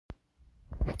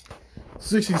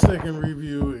60-second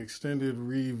review, extended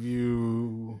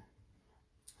review.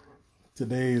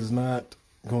 Today is not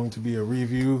going to be a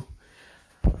review.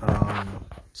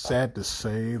 Sad to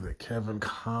say that Kevin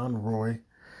Conroy,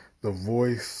 the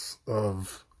voice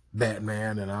of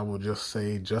Batman, and I will just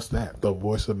say just that, the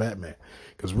voice of Batman.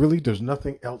 Because really, there's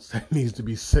nothing else that needs to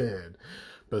be said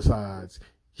besides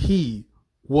he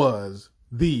was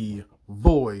the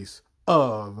voice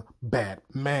of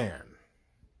Batman.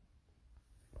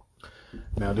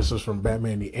 Now, this is from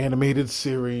Batman the Animated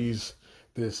Series.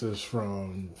 This is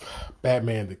from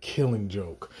Batman the Killing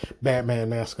Joke, Batman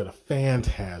Mask of the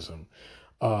Phantasm,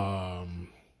 Batman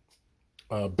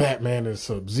and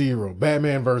Sub-Zero,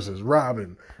 Batman versus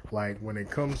Robin. Like, when it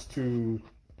comes to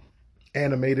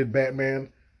animated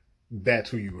Batman, that's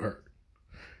who you heard.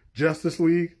 Justice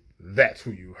League, that's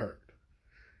who you heard.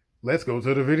 Let's go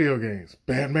to the video games.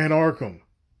 Batman Arkham,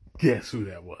 guess who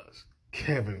that was?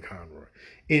 Kevin Conroy.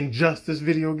 Injustice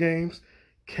video games,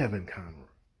 Kevin Conroy.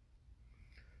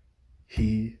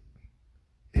 He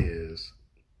is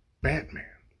Batman.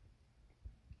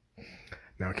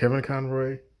 Now, Kevin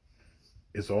Conroy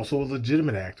is also a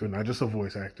legitimate actor, not just a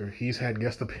voice actor. He's had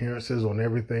guest appearances on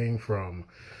everything from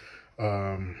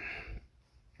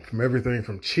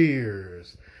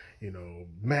Cheers,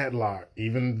 Matlock,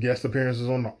 even guest appearances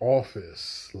on The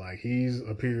Office. Like, he's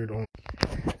appeared on.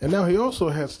 And now he also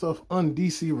had stuff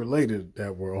un-DC related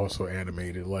that were also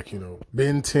animated, like,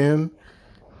 Ben 10,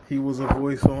 he was a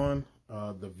voice on.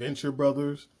 The Venture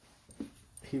Brothers,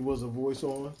 he was a voice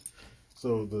on.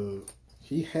 So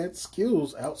he had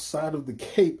skills outside of the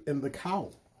cape and the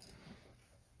cowl.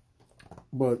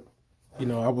 But,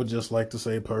 I would just like to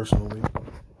say personally,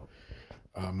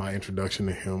 my introduction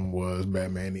to him was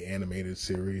Batman the Animated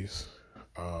Series.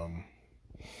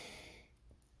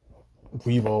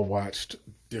 We've all watched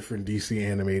different DC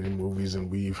animated movies, and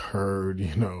we've heard,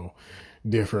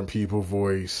 different people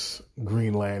voice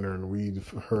Green Lantern. We've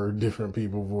heard different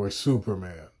people voice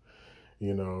Superman,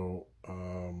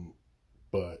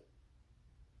 but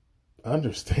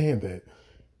understand that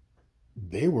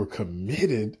they were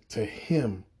committed to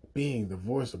him being the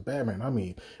voice of Batman. I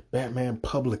mean, Batman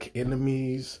Public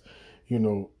Enemies,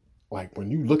 like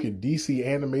when you look at DC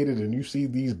animated and you see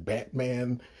these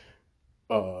Batman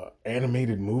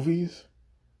animated movies,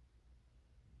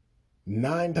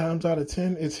 9 times out of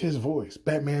 10, it's his voice.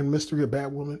 Batman Mystery of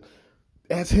Batwoman,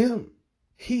 that's him.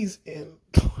 He's in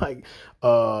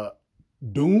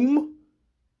Doom.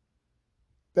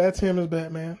 That's him as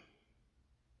Batman.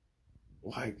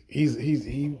 Like, he's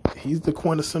the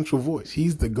quintessential voice.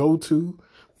 He's the go-to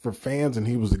for fans, and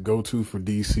he was the go-to for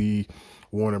DC,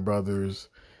 Warner Brothers.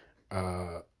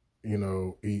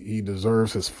 He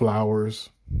deserves his flowers.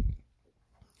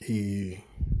 He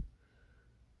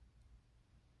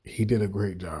did a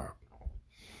great job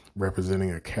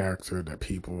representing a character that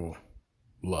people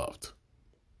loved.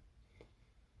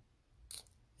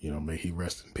 May he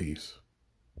rest in peace.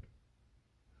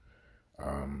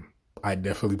 I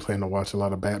definitely plan to watch a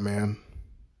lot of Batman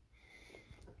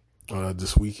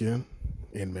this weekend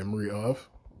in memory of.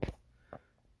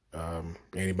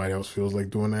 Anybody else feels like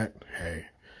doing that? Hey,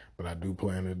 but I do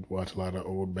plan to watch a lot of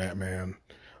old Batman.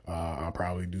 I'll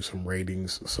probably do some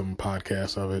ratings, some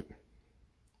podcasts of it.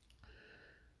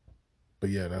 But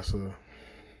yeah,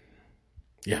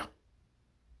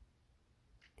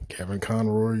 Kevin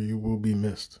Conroy, you will be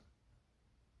missed.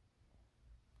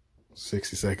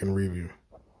 60-second review.